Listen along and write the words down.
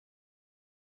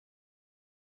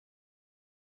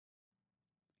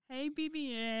Hey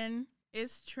BBN,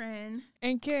 it's Trin,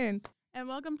 And Ken. and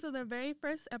welcome to the very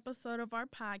first episode of our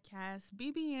podcast,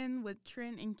 BBN with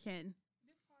Trin and Ken.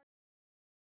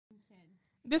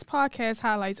 This podcast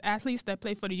highlights athletes that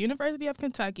play for the University of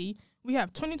Kentucky. We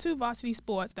have 22 varsity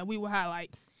sports that we will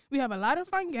highlight. We have a lot of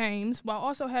fun games while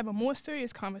also having more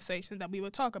serious conversations that we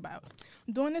will talk about.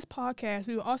 During this podcast,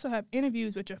 we will also have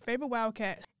interviews with your favorite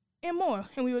Wildcats and more,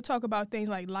 and we will talk about things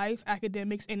like life,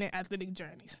 academics, and their athletic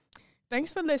journeys.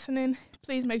 Thanks for listening.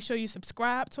 Please make sure you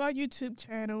subscribe to our YouTube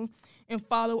channel and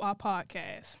follow our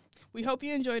podcast. We hope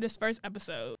you enjoy this first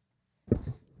episode.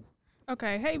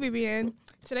 Okay, hey BBN.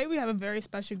 Today we have a very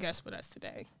special guest with us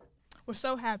today. We're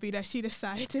so happy that she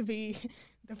decided to be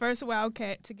the first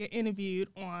Wildcat to get interviewed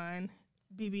on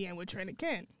BBN with Trent and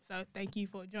Ken. So thank you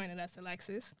for joining us,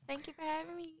 Alexis. Thank you for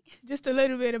having me. Just a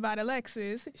little bit about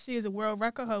Alexis. She is a world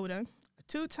record holder, a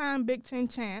two-time Big Ten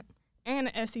champ, and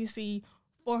an SEC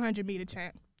 400-meter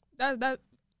champ. Those are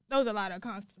a lot of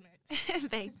accomplishments.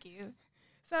 Thank you.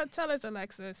 So tell us,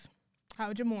 Alexis, how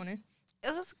was your morning?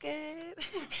 It was good.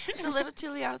 It's a little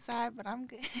chilly outside, but I'm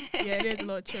good. Yeah, it is a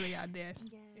little chilly out there.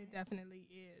 Yeah. It definitely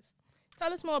is.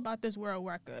 Tell us more about this world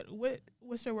record.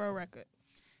 What's your world record?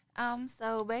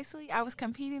 So basically, I was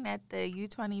competing at the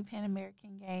U20 Pan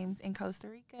American Games in Costa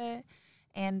Rica,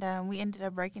 and we ended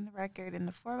up breaking the record in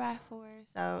the 4x4.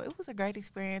 So it was a great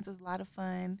experience. It was a lot of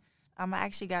fun. I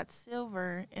actually got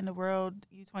silver in the world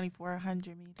U20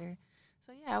 400 meter.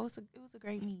 So yeah, it was a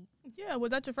great meet. Yeah,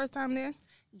 was that your first time there?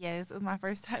 Yes, it was my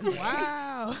first time there.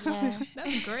 Wow. Yeah.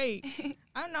 That's great.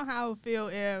 I don't know how I would feel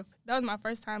if that was my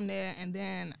first time there and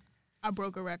then I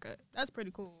broke a record. That's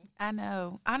pretty cool. I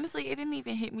know. Honestly, it didn't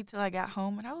even hit me till I got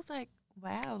home, and I was like,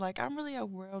 wow, like, I'm really a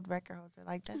world record holder.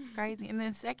 Like, that's crazy. And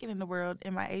then second in the world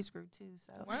in my age group, too.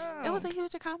 So Wow. it was a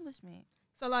huge accomplishment.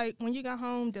 So, like, when you got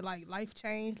home, did, like, life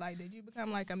change? Like, did you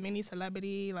become, like, a mini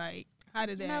celebrity? Like, how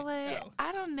did that You know what? go?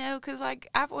 I don't know, because, like,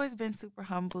 I've always been super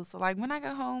humble. So, like, when I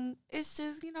go home, it's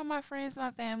just, my friends, my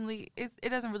family. It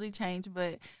doesn't really change.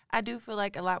 But I do feel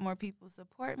like a lot more people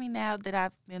support me now that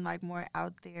I've been, like, more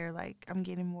out there. Like, I'm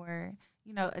getting more,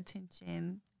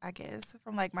 attention, I guess,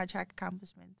 from, like, my track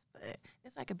accomplishments. But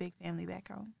it's, like, a big family back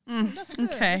home. That's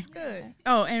good. Okay. That's good.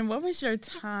 Oh, and what was your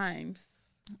times?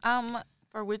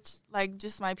 For which, like,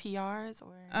 just my PRs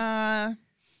or?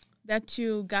 That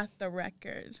you got the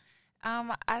record. I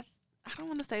don't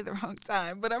want to say the wrong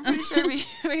time, but I'm pretty sure we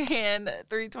ran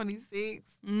 3:26.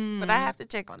 But I have to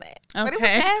check on that. Okay. But it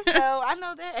was fast, though. I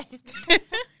know that.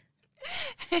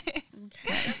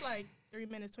 That's like 3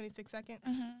 minutes, 26 seconds.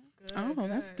 Good, Oh,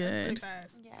 that's That's good. pretty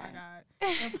fast. Yeah. My God.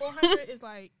 And 400 is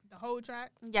like the whole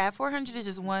track? Yeah, 400 is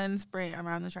just one sprint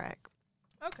around the track.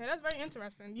 Okay, that's very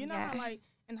interesting. You know Yeah. how, like,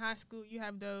 in high school, you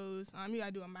have those, you got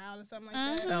to do a mile or something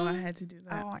like that? Oh, I had to do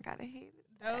that. Oh, my God, I hate it.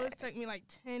 Those take me like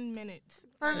 10 minutes.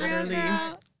 For real, Literally.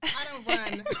 girl? I don't run.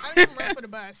 I don't even run for the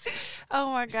bus.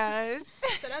 Oh, my gosh.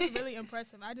 So that's really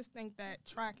impressive. I just think that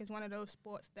track is one of those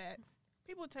sports that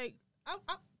people take I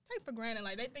take for granted.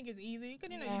 Like, they think it's easy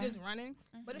because, Yeah. you're just running.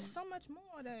 But it's so much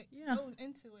more that Yeah. goes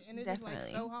into it. And it's just, like,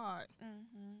 Definitely. so hard.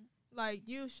 Like,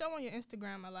 you show on your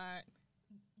Instagram a lot,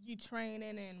 you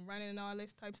training and running and all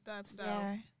this type stuff. So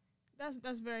Yeah.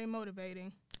 that's very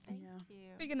motivating. Thank Yeah.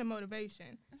 you. Speaking of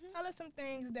motivation, tell us some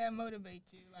things that motivate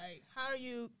you. Like, how do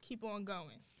you keep on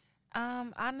going?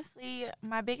 Honestly,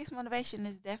 my biggest motivation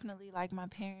is definitely, like, my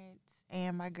parents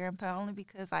and my grandpa, only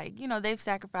because, like, they've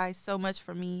sacrificed so much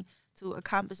for me to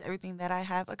accomplish everything that I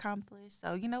have accomplished.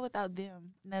 So, without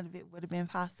them, none of it would have been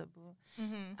possible.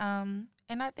 Mm-hmm.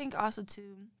 And I think also,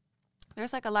 too,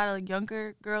 there's, like, a lot of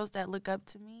younger girls that look up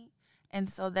to me. And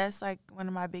so that's, like, one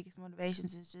of my biggest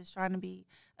motivations is just trying to be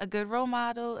a good role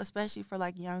model, especially for,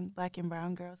 like, young black and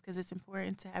brown girls, because it's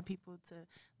important to have people to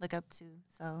look up to.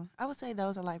 So I would say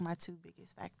those are, like, my two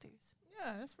biggest factors.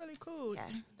 Yeah, that's really cool. Yeah.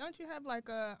 Don't you have, like,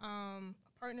 a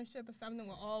partnership or something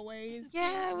with Always?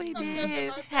 Yeah, we Tell me did.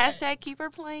 about that. Hashtag keep her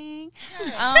playing.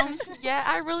 Yeah. Yeah,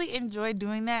 I really enjoyed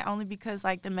doing that only because,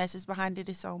 like, the message behind it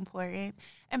is so important.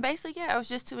 And basically, yeah, it was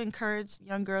just to encourage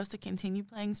young girls to continue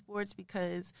playing sports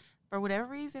because for whatever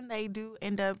reason, they do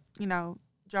end up,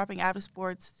 dropping out of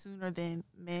sports sooner than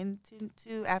men tend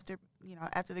to after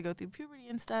they go through puberty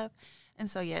and stuff. And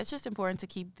so, yeah, it's just important to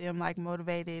keep them, like,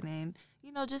 motivated and,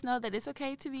 just know that it's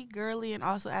okay to be girly and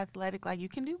also athletic. Like, you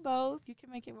can do both. You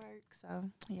can make it work. So,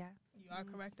 yeah. You are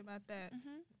correct about that.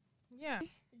 Mm-hmm. Yeah.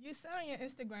 You said on your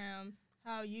Instagram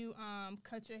how you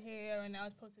cut your hair and that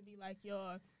was supposed to be, like,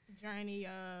 your journey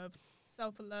of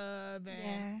self-love and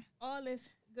Yeah. all this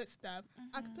good stuff.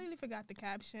 I completely forgot the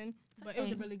caption, but it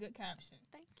was a really good caption.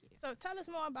 Thank you. So tell us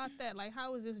more about that. Like,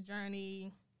 how has this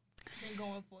journey been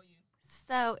going for you?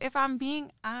 So, if I'm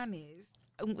being honest,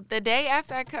 the day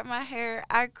after I cut my hair,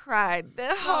 I cried the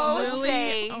whole really?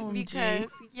 day OMG. because,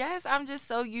 yes, I'm just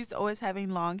so used to always having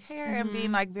long hair and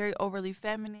being, like, very overly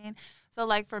feminine. So,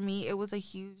 like, for me, it was a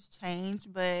huge change.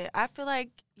 But I feel like,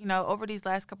 you know, over these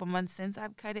last couple months since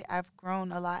I've cut it, I've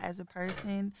grown a lot as a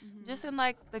person. Just in,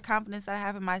 like, the confidence that I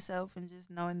have in myself and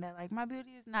just knowing that, like, my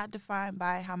beauty is not defined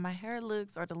by how my hair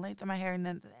looks or the length of my hair,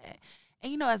 none of that.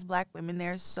 And, you know, as Black women,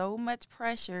 there's so much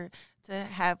pressure to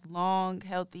have long,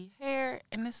 healthy hair.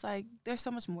 And it's like, there's so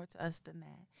much more to us than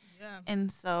that. Yeah.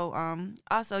 And so,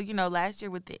 also, you know, last year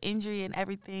with the injury and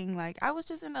everything, like, I was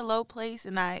just in a low place.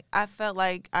 And I felt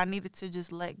like I needed to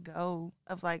just let go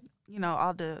of, like, you know,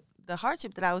 all the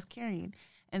hardship that I was carrying.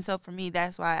 And so, for me,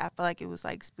 that's why I feel like it was,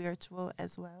 like, spiritual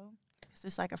as well. It's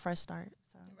just like a fresh start.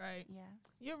 So, Right. yeah.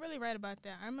 You're really right about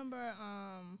that. I remember,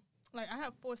 like, I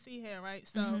have 4C hair, right?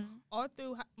 So all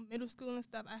through middle school and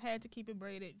stuff, I had to keep it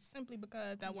braided simply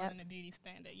because that wasn't a beauty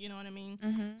standard. You know what I mean?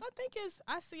 So I think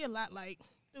I see a lot, like,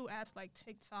 through apps like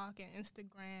TikTok and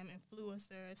Instagram,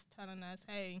 influencers telling us,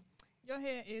 hey, your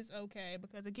hair is okay.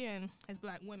 Because, again, as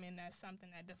Black women, that's something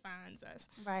that defines us.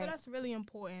 Right. So that's really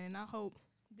important. And I hope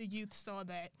the youth saw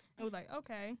that and was like,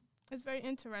 okay, it's very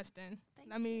interesting.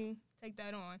 Let me take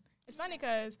that on. It's funny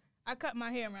because I cut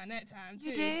my hair around that time, too.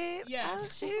 You did?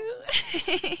 Yes. Oh,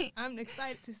 shoot. I'm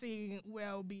excited to see where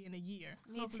I'll be in a year.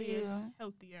 Me Hopefully too. it's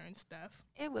healthier and stuff.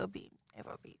 It will be. It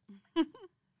will be.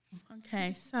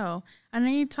 Okay, so I know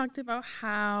you talked about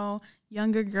how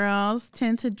younger girls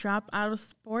tend to drop out of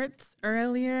sports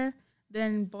earlier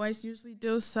than boys usually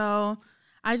do. So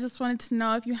I just wanted to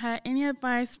know if you had any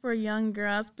advice for young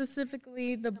girls,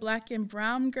 specifically the Black and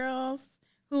brown girls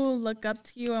who look up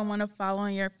to you and want to follow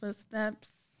in your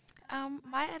footsteps.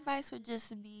 My advice would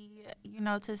just be, you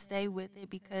know, to stay with it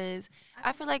because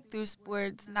I feel like through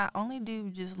sports, not only do you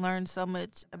just learn so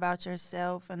much about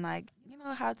yourself and, like, you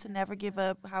know, how to never give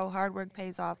up, how hard work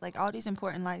pays off, like all these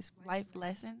important life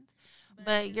lessons,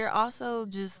 but you're also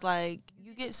just, like,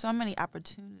 you get so many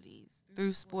opportunities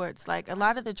through sports. Like, a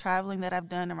lot of the traveling that I've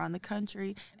done around the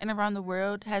country and around the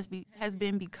world has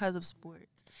been because of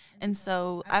sports. And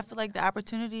so I feel like the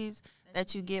opportunities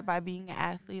that you get by being an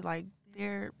athlete, like,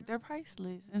 they're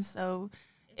priceless. And so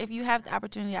if you have the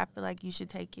opportunity, I feel like you should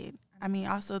take it. I mean,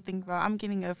 also think about I'm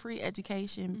getting a free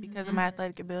education because of my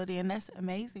athletic ability, and that's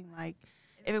amazing. Like,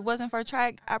 if it wasn't for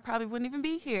track, I probably wouldn't even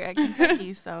be here at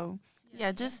Kentucky. So,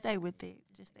 yeah, just stay with it.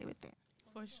 Just stay with it.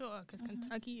 For sure, because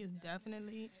Kentucky is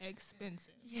definitely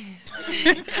expensive. Yes.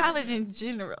 College in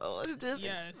general is just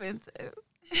expensive.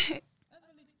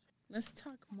 Let's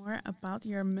talk more about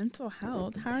your mental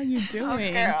health. How are you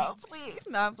doing? Oh, girl, please.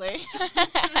 No, I'm playing.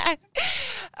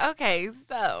 Okay,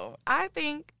 so I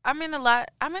think I'm in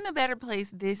a better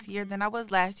place this year than I was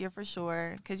last year for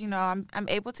sure. Because, you know, I'm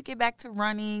able to get back to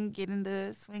running, get in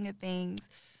the swing of things.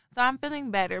 So I'm feeling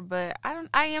better, but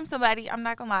I am somebody, I'm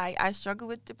not gonna lie, I struggle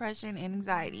with depression and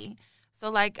anxiety.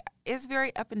 So, like, it's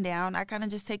very up and down. I kind of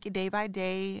just take it day by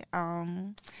day.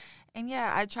 And,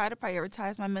 yeah, I try to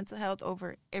prioritize my mental health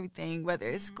over everything, whether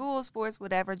it's school, sports,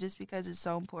 whatever, just because it's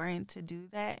so important to do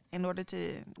that in order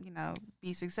to, you know,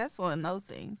 be successful in those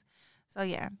things. So,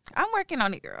 yeah, I'm working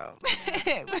on it, girl.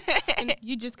 And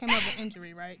you just came up with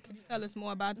injury, right? Can you tell us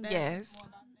more about that? Yes.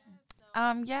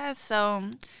 So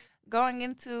going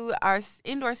into our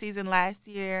indoor season last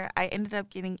year, I ended up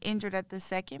getting injured at the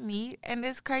second meet. And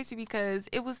it's crazy because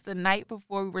it was the night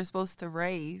before we were supposed to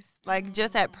race, like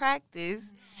just at practice.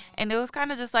 And it was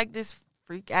kind of just like this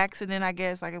freak accident, I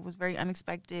guess. Like, it was very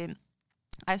unexpected.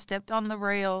 I stepped on the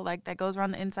rail, like, that goes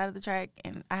around the inside of the track,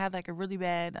 and I had, like, a really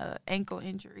bad ankle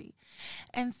injury.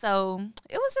 And so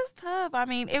it was just tough. I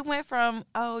mean, it went from,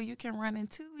 oh, you can run in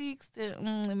 2 weeks to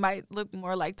it might look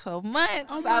more like 12 months.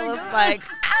 Oh, I my was God. like,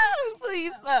 oh,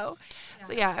 please, no.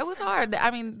 So, yeah, it was hard. I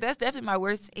mean, that's definitely my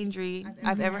worst injury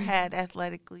I've ever had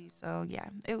athletically. So, yeah,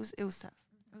 it was tough.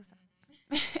 It was tough.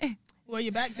 Well,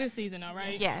 you're back this season, all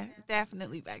right? Yeah,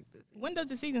 definitely back this season. When does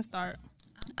the season start?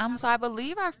 So I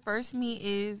believe our first meet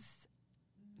is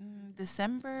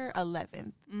December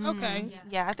 11th. Okay.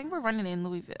 Yeah, I think we're running in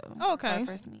Louisville. Okay. Our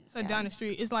first meet. So yeah. down the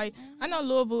street. It's like, I know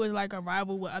Louisville is like a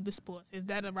rival with other sports. Is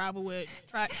that a rival with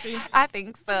track too? I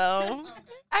think so.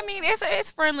 I mean,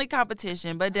 it's friendly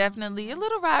competition, but definitely a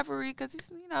little rivalry because,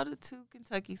 you know, the two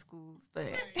Kentucky schools.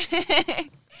 But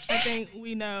I think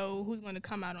we know who's going to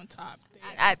come out on top there.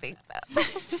 I think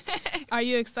so. Are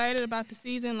you excited about the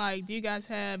season? Like, do you guys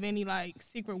have any, like,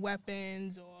 secret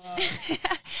weapons or...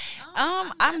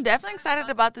 I'm definitely excited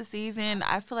about the season.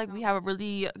 I feel like we have a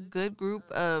really good group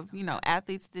of, you know,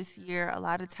 athletes this year, a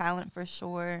lot of talent for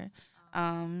sure.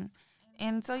 And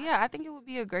And so, yeah, I think it would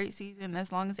be a great season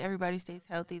as long as everybody stays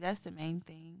healthy. That's the main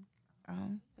thing. But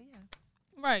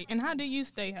yeah. Right. And how do you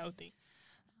stay healthy?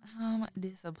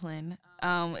 Discipline.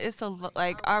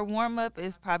 Like our warm up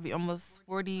is probably almost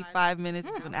 45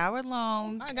 minutes to an hour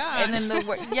long. My God. And then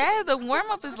the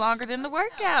warm up is longer than the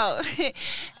workout.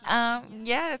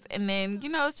 Yes, and then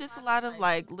it's just a lot of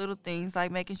like little things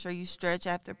like making sure you stretch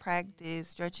after practice,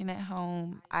 stretching at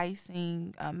home,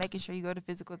 icing, making sure you go to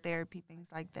physical therapy, things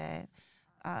like that.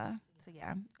 So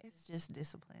yeah, it's just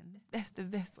discipline. That's the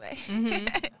best way.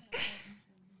 Mm-hmm.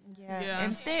 Yeah,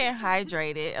 and staying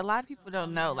hydrated. A lot of people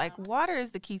don't know. Like, water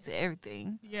is the key to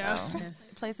everything. Yeah. So it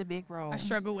plays a big role. I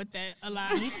struggle with that a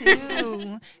lot. Me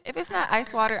too. If it's not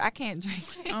ice water, I can't drink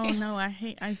it. Oh, no, I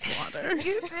hate ice water.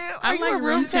 You do? I Are you like a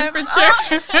room temperature.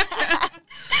 Oh.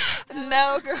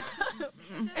 No, girl.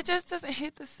 It just doesn't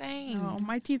hit the same. Oh,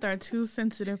 my teeth are too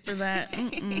sensitive for that.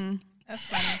 Mm-mm. That's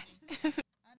funny.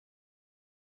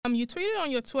 You tweeted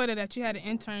on your Twitter that you had an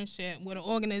internship with an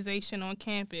organization on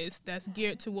campus that's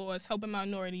geared towards helping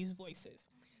minorities' voices.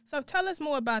 So tell us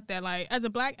more about that. Like, as a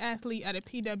black athlete at a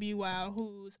PWI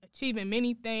who's achieving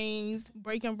many things,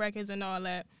 breaking records and all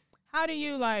that, how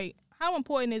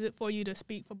important is it for you to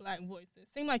speak for black voices?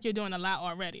 Seems like you're doing a lot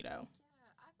already, though.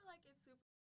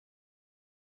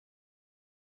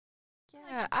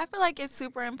 Yeah, I feel like it's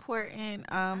super important.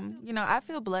 I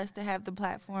feel blessed to have the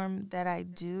platform that I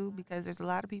do because there's a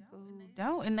lot of people who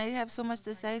don't, and they have so much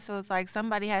to say. So it's like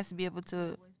somebody has to be able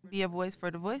to be a voice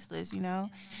for the voiceless,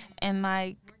 And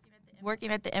like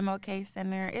working at the MLK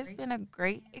Center, it's been a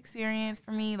great experience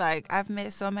for me. Like I've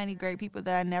met so many great people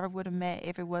that I never would have met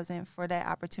if it wasn't for that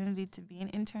opportunity to be an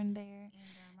intern there.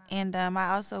 And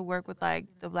I also work with like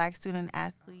the Black Student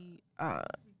Athlete.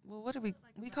 What do we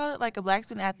call it? Like a Black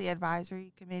Student Athlete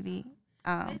Advisory Committee.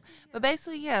 But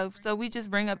basically, yeah. So we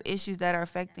just bring up issues that are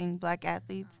affecting Black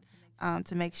athletes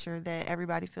to make sure that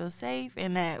everybody feels safe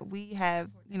and that we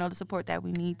have, the support that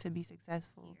we need to be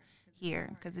successful here.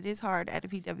 Because it is hard at a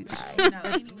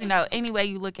PWI. Any way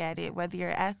you look at it, whether you're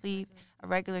an athlete, a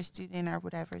regular student, or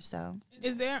whatever. So,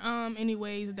 is there any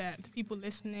ways that the people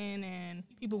listening and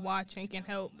people watching can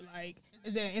help? Like,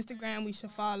 is there an Instagram we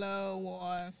should follow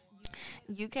or?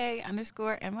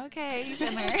 UK_MLK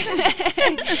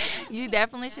Center. You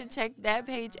definitely should check that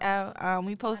page out.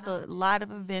 We post a lot of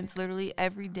events literally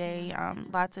every day,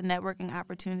 lots of networking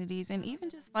opportunities, and even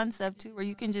just fun stuff too, where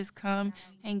you can just come,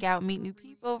 hang out, meet new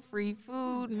people, free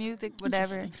food, music,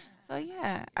 whatever. So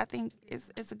yeah, I think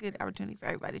it's a good opportunity for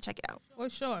everybody to check it out. For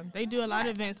sure, they do a lot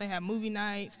of events. They have movie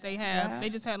nights. They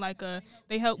just had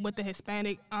they help with the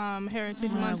Hispanic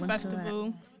Heritage Month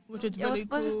Festival. Which is really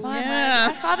cool. It was fun. Yeah.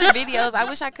 Like, I saw the videos. I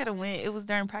wish I could have went. It was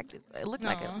during practice, but it looked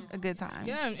like a good time.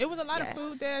 Yeah, it was a lot of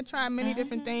food there. Tried many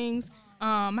different things.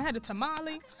 I had a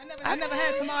tamale. I never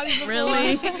had tamales before.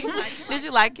 Really? Did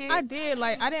you like it? I did.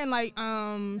 Like I didn't like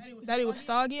that it was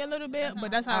soggy a little bit,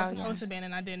 but that's how it's supposed to be,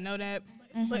 and I didn't know that.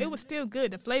 But it was still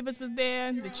good. The flavors was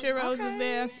there. The churros was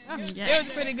there. It was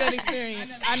a pretty good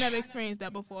experience. I never experienced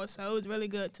that before, so it was really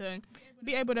good to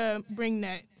be able to bring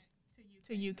that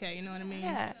to UK, you know what I mean?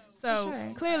 Yeah. So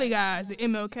clearly, guys, the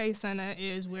MLK Center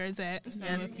is where it's at. So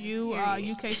if you are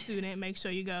a UK student, make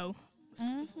sure you go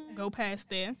past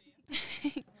there.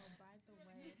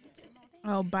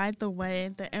 Oh, by the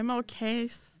way, the MLK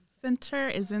Center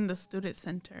is in the Student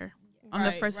Center on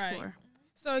the first floor.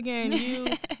 So again, so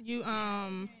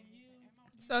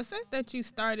it says that you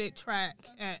started track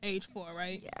at age 4,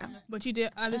 right? Yeah. But you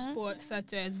did other sports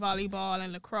such as volleyball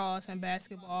and lacrosse and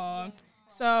basketball.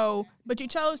 So, but you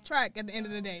chose track at the end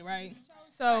of the day, right?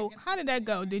 So, how did that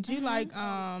go? Did you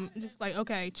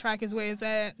okay, track is where it's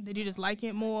at? Did you just like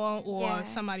it more, or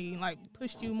somebody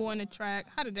pushed you more in the track?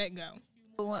 How did that go?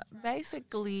 Well,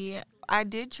 basically, I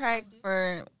did track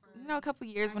for a couple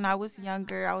years when I was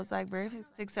younger. I was very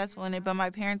successful in it, but my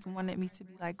parents wanted me to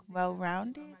be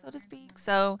well-rounded, so to speak.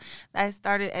 So I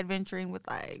started adventuring with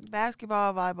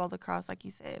basketball, volleyball, lacrosse, like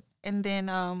you said. And then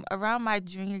around my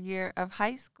junior year of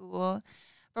high school,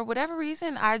 for whatever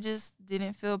reason, I just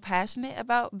didn't feel passionate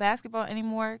about basketball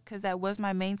anymore because that was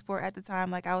my main sport at the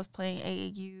time. I was playing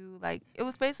AAU. It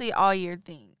was basically an all-year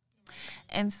thing.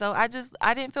 And so I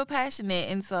didn't feel passionate.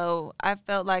 And so I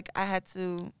felt like I had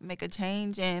to make a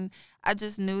change. And I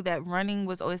just knew that running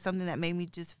was always something that made me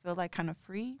just feel kind of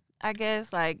free, I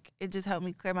guess. It just helped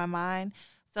me clear my mind.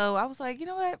 So I was like, you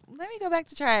know what? Let me go back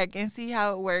to track and see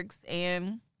how it works.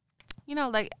 And,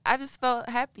 I just felt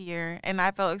happier. And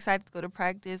I felt excited to go to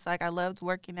practice. I loved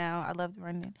working out. I loved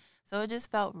running. So it just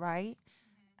felt right.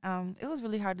 It was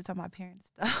really hard to tell my parents,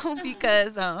 though,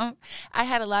 because I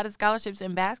had a lot of scholarships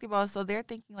in basketball. So they're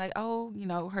thinking, like, oh,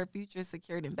 her future is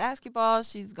secured in basketball.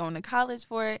 She's going to college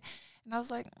for it. And I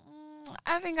was like,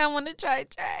 I think I want to try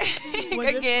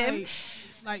again.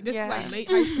 This is like late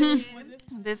high school?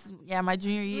 My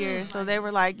junior year. So they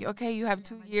were like, okay, you have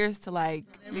 2 years to, like,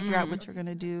 figure out what you're going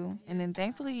to do. And then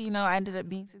thankfully, I ended up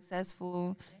being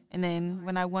successful. And then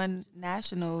when I won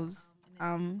nationals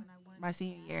my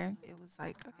senior year, it was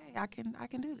like, okay, I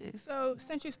can do this. So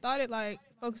since you started, like,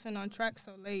 focusing on track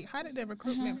so late, how did the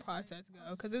recruitment process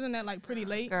go? Because isn't that, like, pretty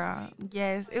late? Girl,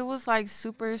 yes. It was, like,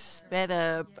 super sped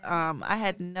up. I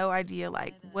had no idea,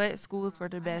 like, what schools were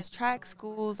the best track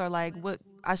schools or, like, what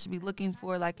I should be looking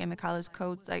for, like, in a college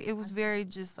coach. Like, it was very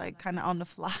just, like, kind of on the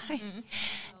fly.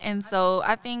 And so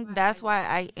I think that's why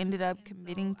I ended up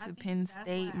committing to Penn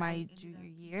State my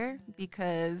junior year,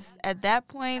 because at that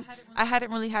point I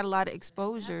hadn't really had a lot of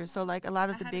exposure. So, like, a lot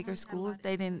of the bigger schools,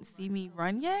 they didn't see me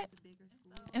run yet.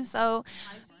 And so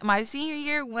my senior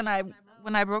year, when I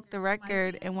broke the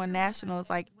record and won nationals,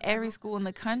 like, every school in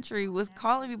the country was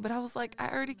calling me, but I was like, I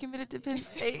already committed to Penn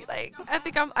State. Like, I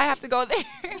think I have to go there.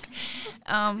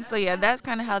 So yeah, that's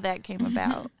kind of how that came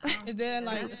about. Is there,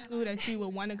 like, a school that you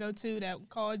would want to go to that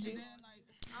called you?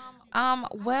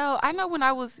 Well, I know when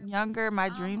I was younger, my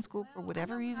dream school, for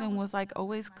whatever reason, was, like,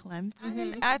 always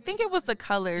Clemson. I think it was the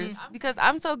colors, because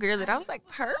I'm so girly. I was like,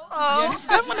 purple.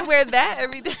 I want to wear that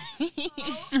every day.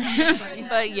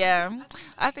 But yeah,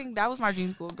 I think that was my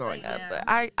dream school growing up. But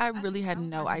I really had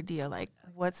no idea, like,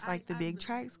 what's, like, the big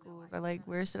track schools, or, like,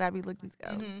 where should I be looking to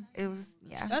go. It was,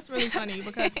 yeah. That's really funny,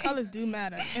 because colors do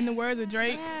matter. In the words of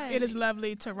Drake, it is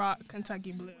lovely to rock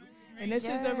Kentucky blue. And this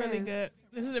is a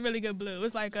really good blue.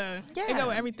 It's like it go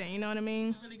with everything, you know what I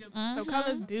mean? So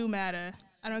colors do matter.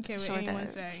 I don't care what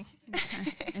anyone say.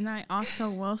 Okay. And I also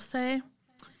will say,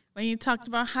 when you talked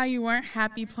about how you weren't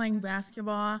happy playing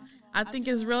basketball, I think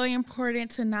it's really important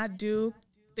to not do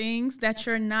things that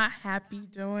you're not happy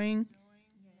doing,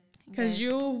 because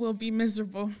you will be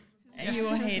miserable. And you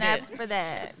will hate it. 2 snaps for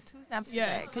that.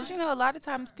 Because, a lot of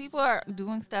times people are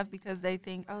doing stuff because they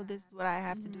think, oh, this is what I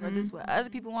have to do, or this is what other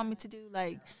people want me to do.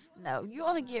 Like, no, you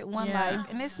only get one life,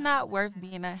 and it's not worth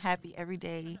being unhappy every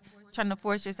day, trying to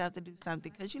force yourself to do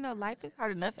something, because, life is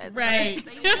hard enough as right.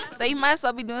 So you might as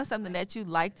well be doing something that you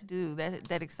like to do,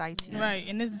 that excites you. Right,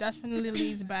 and this definitely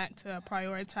leads back to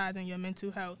prioritizing your mental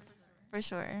health. For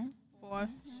sure. For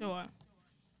sure.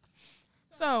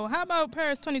 So, how about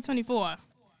Paris 2024?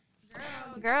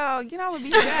 Girl, I'm going to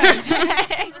be there.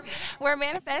 We're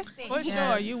manifesting. For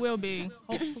sure, you will be.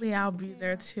 Hopefully I'll be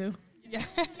there too. Yeah.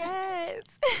 Yes.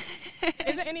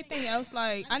 Is there anything else,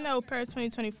 like, I know Paris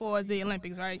 2024 is the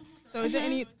Olympics, right? So is there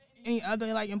any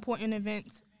other, like, important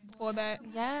events for that?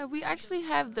 Yeah, we actually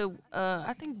have the,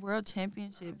 I think World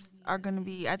Championships are going to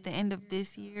be at the end of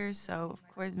this year. So, of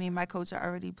course, me and my coach are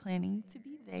already planning to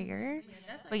be there.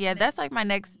 But, yeah, that's, like, my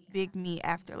next big meet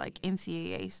after, like,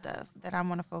 NCAA stuff that I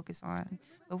want to focus on.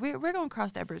 But we're going to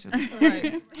cross that bridge with you.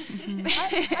 Right. How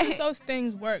do those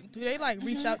things work? Do they, like,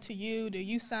 reach out to you? Do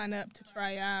you sign up to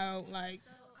try out? Like,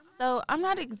 so I'm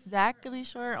not exactly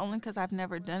sure, only because I've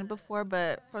never done it before.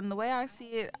 But from the way I see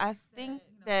it, I think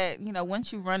that,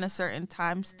 once you run a certain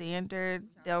time standard,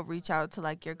 they'll reach out to,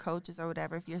 like, your coaches or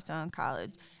whatever if you're still in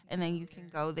college. And then you can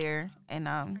go there and,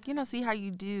 see how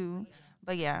you do.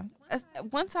 But, yeah,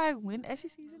 once I win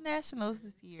SECs and Nationals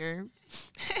this year,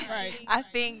 right. I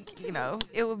think,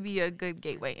 it will be a good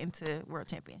gateway into World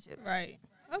Championships. Right.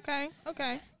 Okay.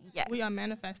 Yes. We are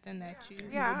manifesting that you will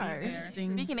be there.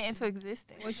 Speaking it into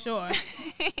existence. For sure.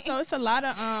 So it's a lot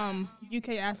of UK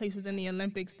athletes was in the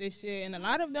Olympics this year, and a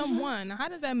lot of them won. Now, how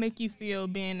does that make you feel,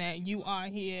 being that you are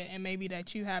here and maybe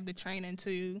that you have the training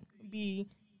to be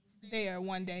there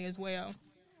one day as well?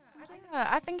 Yeah,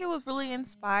 I think it was really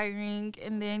inspiring.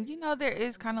 And then, there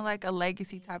is kind of like a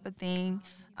legacy type of thing.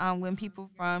 When people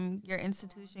from your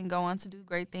institution go on to do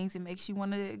great things, it makes you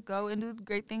want to go and do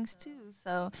great things too.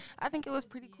 So I think it was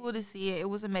pretty cool to see it. It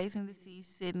was amazing to see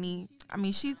Sydney. I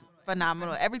mean, she's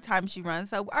phenomenal every time she runs.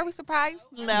 So are we surprised?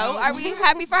 No. Are we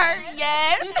happy for her?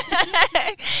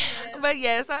 Yes. But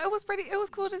yeah, so it was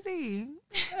cool to see.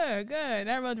 Good.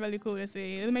 That was really cool to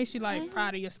see. It makes you, like,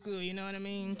 proud of your school, you know what I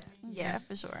mean? Yeah,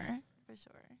 for sure.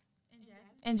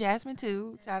 And Jasmine,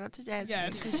 too. Shout out to Jasmine.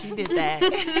 Yes. Because she did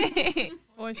that.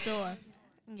 For sure.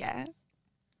 Yeah.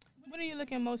 What are you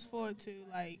looking most forward to,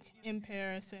 like, in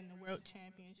Paris and the World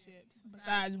Championships,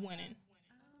 besides winning?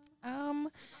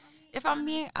 If I'm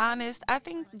being honest, I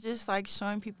think just, like,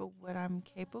 showing people what I'm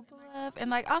capable of,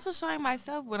 and, like, also showing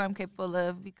myself what I'm capable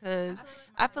of, because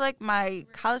I feel like my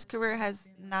college career has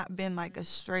not been, like, a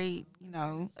straight,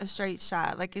 a straight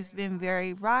shot. Like, it's been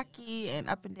very rocky and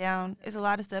up and down. It's a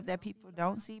lot of stuff that people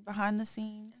don't see behind the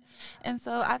scenes. And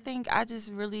so I think I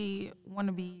just really want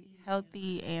to be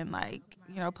healthy and, like,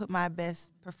 put my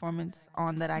best performance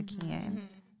on that I can.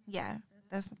 Yeah,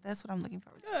 that's what I'm looking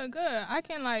forward to. Good. I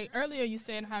can, earlier you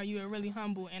said how you were really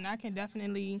humble, and I can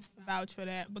definitely vouch for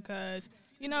that because,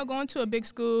 going to a big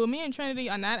school, me and Trinity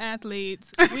are not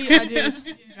athletes. We are just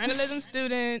journalism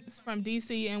students from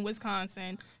D.C. and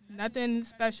Wisconsin. Nothing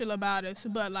special about us.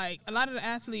 But, a lot of the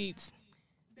athletes,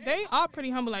 they are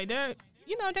pretty humble. They're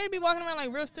they be walking around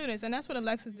like real students, and that's what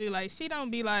Alexis do. She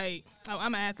don't be like, oh,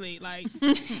 I'm an athlete.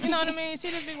 You know what I mean? She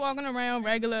just be walking around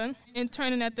regular,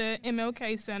 interning at the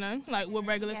MLK Center, what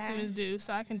regular students do.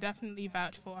 So I can definitely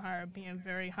vouch for her being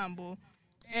very humble.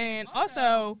 And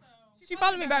also, she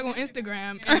followed me back on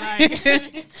Instagram,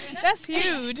 and, that's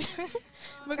huge.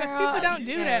 Because people don't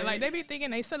do that. They be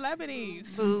thinking they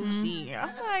celebrities. Bougie. I'm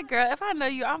like, girl, if I know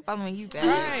you, I'm following you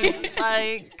back.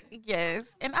 Right. Yes.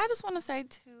 And I just want to say,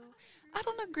 too, I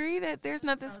don't agree that there's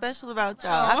nothing special about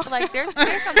y'all. I feel like there's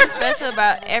something special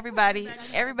about everybody.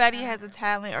 Everybody has a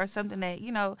talent or something that,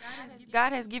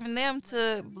 God has given them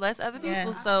to bless other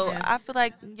people. So I feel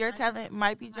like your talent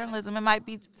might be journalism. It might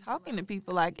be talking to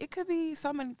people. It could be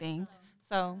so many things.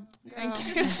 So, thank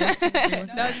you.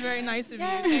 That was very nice of you.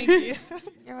 Thank you.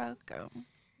 You're welcome.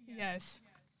 Yes.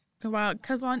 Wow,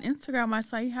 because on Instagram I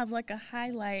saw you have a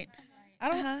highlight.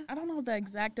 I don't know the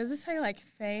exact. Does it say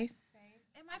faith?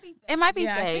 It might be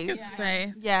yeah, faith. I think it's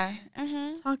faith. Yeah.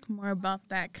 Talk more about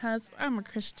that, because I'm a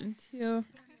Christian, too.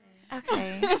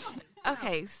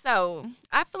 Okay, so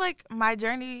I feel like my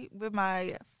journey with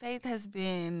my faith has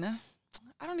been,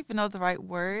 I don't even know the right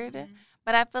word,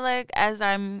 but I feel like as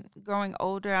I'm growing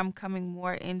older, I'm coming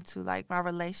more into, my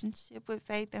relationship with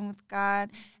faith and with God.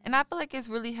 And I feel like it's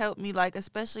really helped me,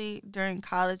 especially during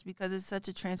college, because it's such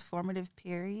a transformative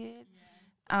period.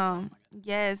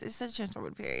 Yes, it's such a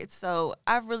transformative period. So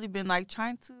I've really been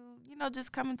trying to,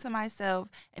 just come into myself,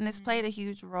 and it's played a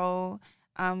huge role.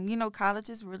 College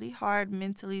is really hard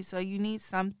mentally, so you need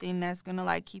something that's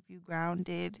gonna keep you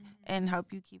grounded and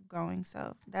help you keep going.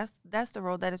 So that's the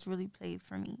role that it's really played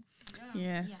for me.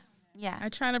 Yes. Yeah. I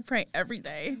try to pray every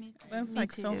day, but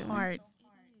it's so hard.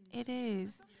 It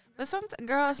is. But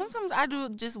sometimes I do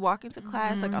just walk into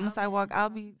class, on the sidewalk. I'll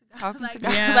be talking to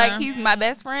God like he's my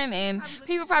best friend, and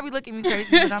people probably look at me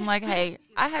crazy, but I'm like, hey,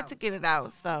 I had to get it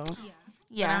out. So,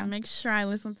 yeah. But I make sure I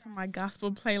listen to my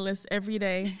gospel playlist every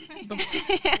day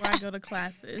before I go to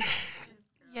classes.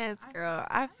 Yes, girl,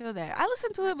 I feel that. I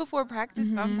listen to it before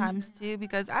practice sometimes, too,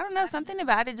 because, I don't know, something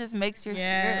about it just makes your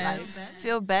spirit,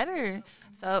 feel better.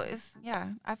 So,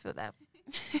 I feel that.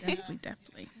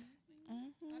 Definitely.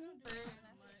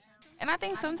 And I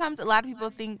think sometimes a lot of people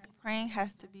think praying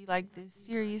has to be this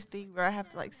serious thing where I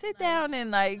have to sit down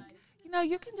and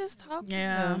you can just talk to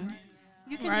them.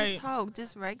 You can just talk,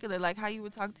 just regular, how you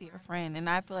would talk to your friend. And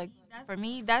I feel like for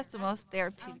me, that's the most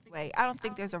therapeutic way. I don't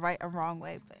think there's a right or wrong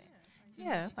way, but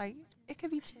it could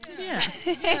be chill. Yeah.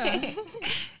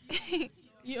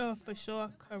 You are for sure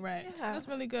correct. Yeah. That's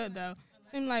really good though.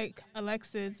 Seems like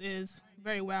Alexis is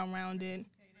very well rounded.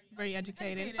 Very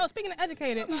educated. Oh, speaking of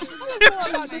educated, I want to talk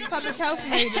about this public health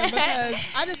major because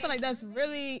I just feel like that's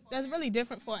really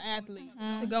different for an athlete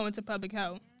to go into public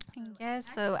health.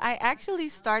 Yes, so I actually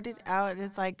started out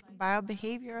as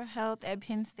biobehavioral health at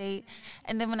Penn State,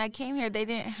 and then when I came here, they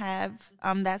didn't have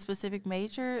that specific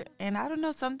major, and I don't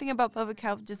know, something about public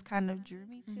health just kind of drew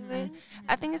me to it.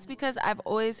 I think it's because I've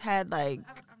always had I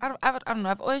don't know,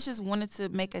 I've always just wanted to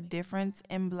make a difference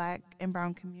in Black and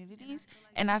brown communities,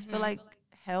 and I feel like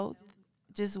health,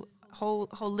 just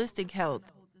holistic health,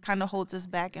 kind of holds us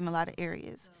back in a lot of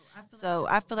areas. So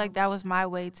I feel like that was my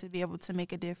way to be able to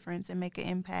make a difference and make an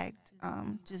impact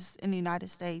just in the United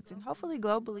States and hopefully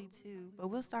globally too. But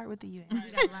we'll start with the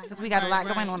U.S. because we got a lot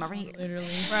going on over here. Literally.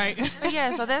 Right. But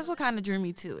yeah, so that's what kind of drew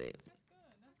me to it.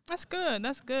 That's good.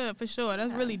 That's good for sure.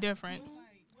 That's really different.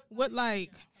 What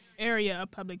area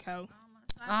of public health?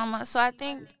 So I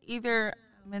think either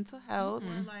mental health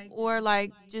or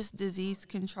just disease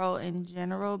control in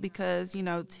general, because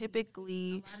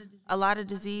typically a lot of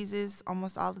diseases,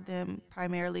 almost all of them,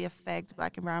 primarily affect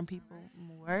Black and brown people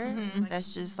more.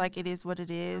 That's just it is what it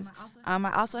is.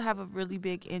 I also have a really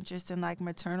big interest in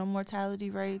maternal mortality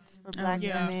rates for Black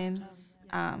women.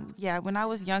 When I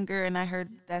was younger and I heard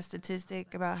that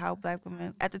statistic about how Black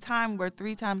women at the time were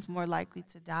 3 times more likely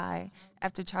to die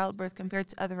after childbirth compared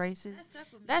to other races,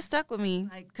 that stuck with me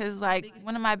because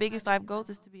one of my biggest life goals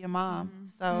is to be a mom.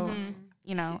 So,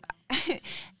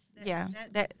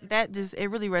 that just, it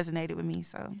really resonated with me.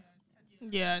 So,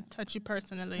 yeah, touch you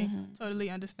personally. Totally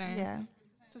understand. Yeah.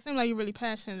 So it seems like you're really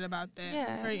passionate about that.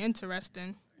 Yeah. Very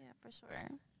interesting. Yeah, for sure.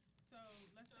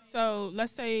 So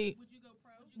let's say,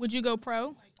 would you go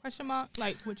pro? Question mark.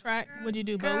 Like with track, would you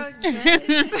do Girl, both?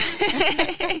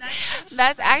 yes.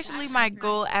 That's actually my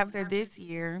goal after this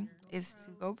year is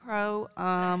to go pro.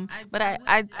 But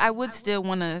I would still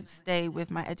want to stay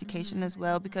with my education as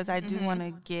well because I do want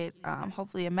to get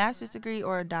hopefully a master's degree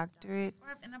or a doctorate.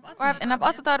 And I've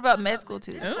also thought about med school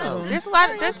too. So there's a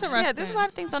lot of there's a lot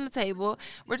of things on the table.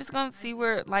 We're just gonna see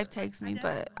where life takes me,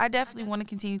 but I definitely want to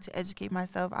continue to educate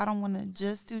myself. I don't want to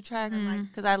just do track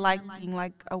because I like being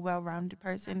like a well-rounded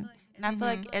person, and I feel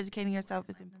like educating yourself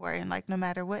is important, like no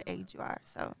matter what age you are.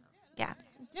 So yeah.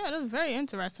 Yeah, that's very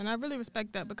interesting. I really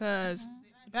respect that because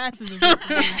bachelor's is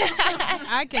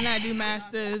I cannot do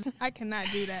masters. I cannot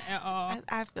do that at all.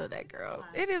 I feel that, girl.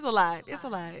 It is a lot. It's a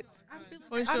lot.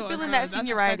 For sure. I'm feeling that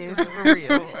senioritis for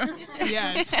real.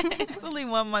 Yes. It's only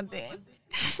 1 month in.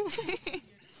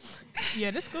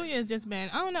 Yeah, this school year has just been,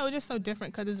 I don't know, it's just so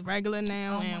different because it's regular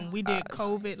now, and we did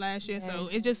COVID last year, so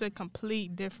it's just a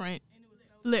complete different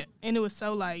flip. And it was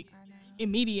so, like,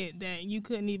 immediate that you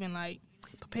couldn't even, like,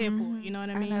 prepare for it, you know what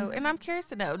I mean? I know, and I'm curious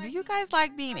to know, do you guys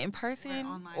like being in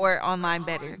person or online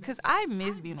better? Because I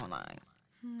miss being online.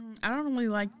 I don't really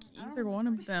like either one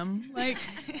of them. Like,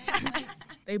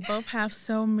 they both have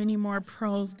so many more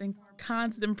pros than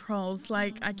cons than pros.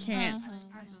 Like, I can't.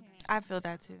 I feel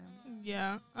that too.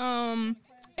 Yeah.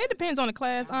 It depends on the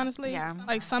class, honestly. Yeah.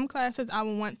 Like, some classes I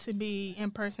would want to be in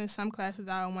person, some classes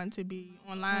I would want to be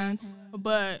online.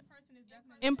 But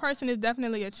in person is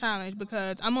definitely a challenge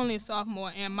because I'm only a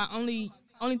sophomore and my only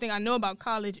thing I know about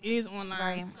college is online.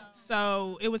 Right.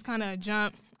 So it was kind of a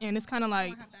jump, and it's kind of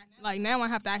like now I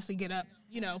have to actually get up,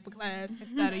 for class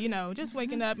instead of, just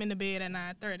waking up in the bed at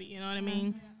 9:30, you know what I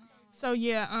mean? So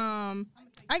yeah,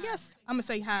 I guess I'm gonna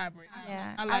say hybrid.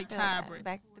 Yeah. I like feel hybrid.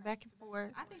 that. Back and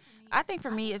forth. I think for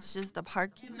me it's just the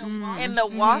parking and the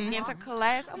walk into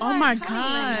class. Oh my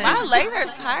God. My legs are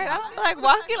tired. I don't feel like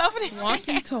walking over there.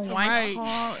 Walking to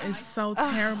Whitehall is so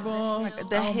terrible.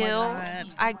 The Oh my hill,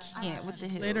 God. I can't with the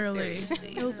hill. Literally.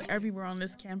 Seriously. Hills everywhere on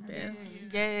this campus.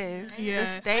 Yes. Yeah. The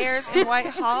stairs in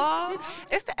Whitehall.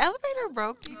 Is the elevator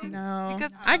broken? No.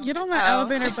 Because I get on the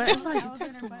elevator, but it's like it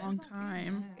takes a long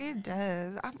time. it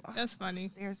does. That's funny.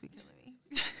 Stairs be killing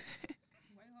me.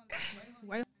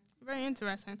 Very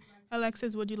interesting.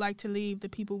 Alexis, would you like to leave the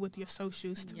people with your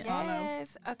socials to follow?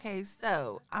 Yes. Okay,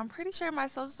 so I'm pretty sure my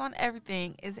socials on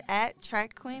everything is at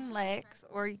Track Queen Lex,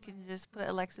 or you can just put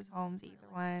Alexis Holmes, either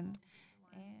one.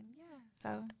 And yeah,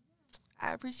 so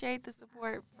I appreciate the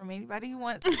support from anybody who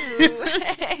wants to.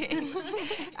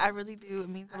 I really do. It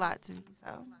means a lot to me.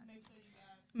 So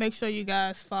Make sure you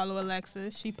guys follow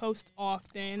Alexis. She posts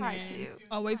often Try and to.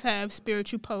 always have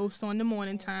spiritual posts on the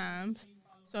morning times.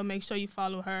 So make sure you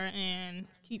follow her and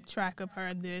keep track of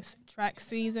her this track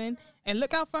season. And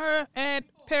look out for her at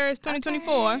Paris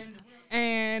 2024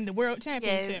 and the World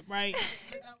Championship, right?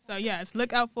 So, yes,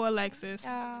 look out for Alexis.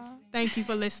 Thank you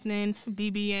for listening,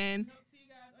 BBN.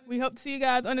 We hope to see you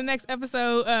guys on the next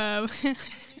episode of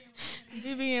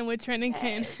BBN with Trent and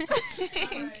Ken.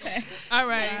 Okay. All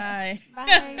right. Bye.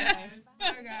 Bye.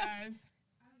 Bye, guys.